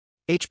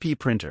HP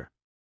printer.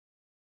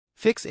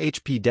 Fix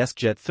HP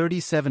Deskjet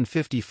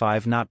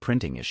 3755 not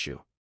printing issue.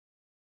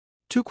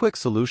 2 quick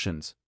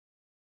solutions.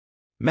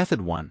 Method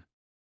 1.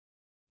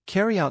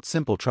 Carry out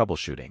simple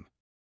troubleshooting.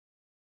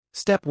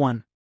 Step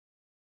 1.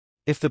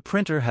 If the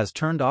printer has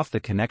turned off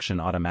the connection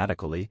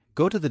automatically,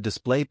 go to the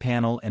display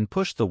panel and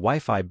push the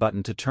Wi-Fi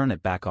button to turn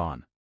it back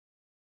on.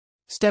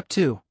 Step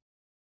 2.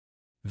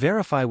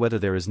 Verify whether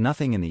there is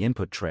nothing in the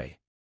input tray.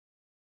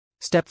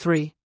 Step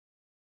 3.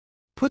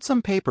 Put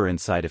some paper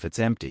inside if it's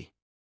empty.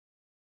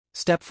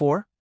 Step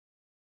 4.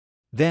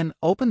 Then,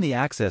 open the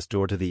access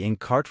door to the ink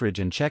cartridge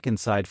and check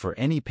inside for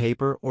any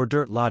paper or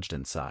dirt lodged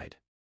inside.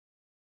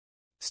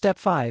 Step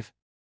 5.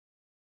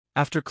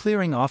 After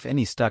clearing off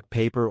any stuck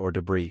paper or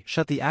debris,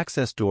 shut the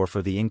access door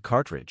for the ink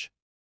cartridge.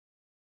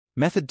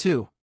 Method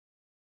 2.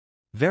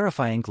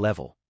 Verify ink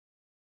level.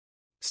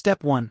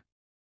 Step 1.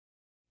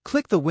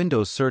 Click the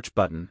Windows search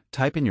button,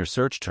 type in your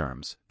search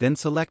terms, then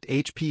select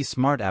HP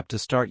Smart App to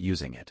start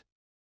using it.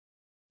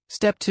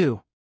 Step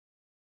 2.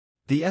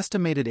 The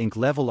estimated ink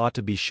level ought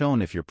to be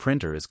shown if your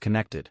printer is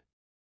connected.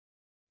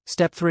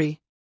 Step 3.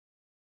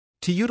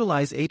 To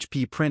utilize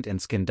HP Print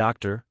and Scan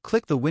Doctor,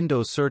 click the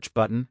Windows search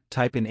button,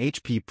 type in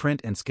HP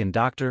Print and Scan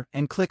Doctor,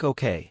 and click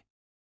OK.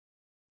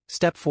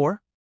 Step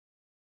 4.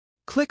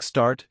 Click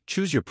Start,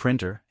 choose your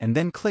printer, and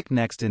then click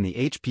Next in the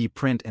HP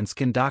Print and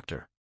Scan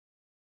Doctor.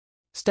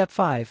 Step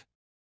 5.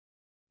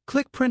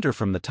 Click Printer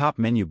from the top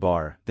menu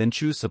bar, then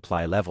choose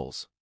Supply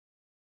Levels.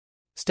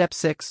 Step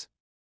 6.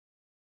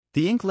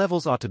 The ink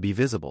levels ought to be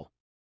visible.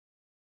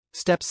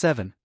 Step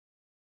 7.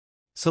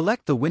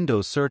 Select the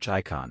Windows search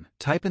icon,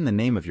 type in the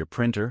name of your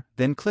printer,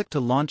 then click to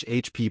launch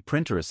HP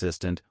Printer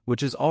Assistant,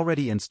 which is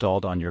already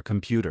installed on your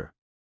computer.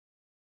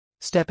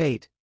 Step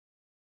 8.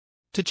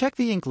 To check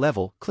the ink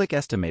level, click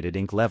Estimated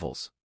Ink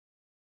Levels.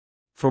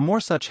 For more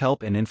such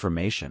help and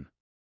information,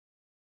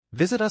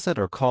 visit us at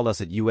or call us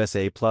at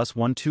USA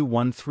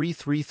 +121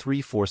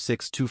 333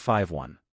 46251.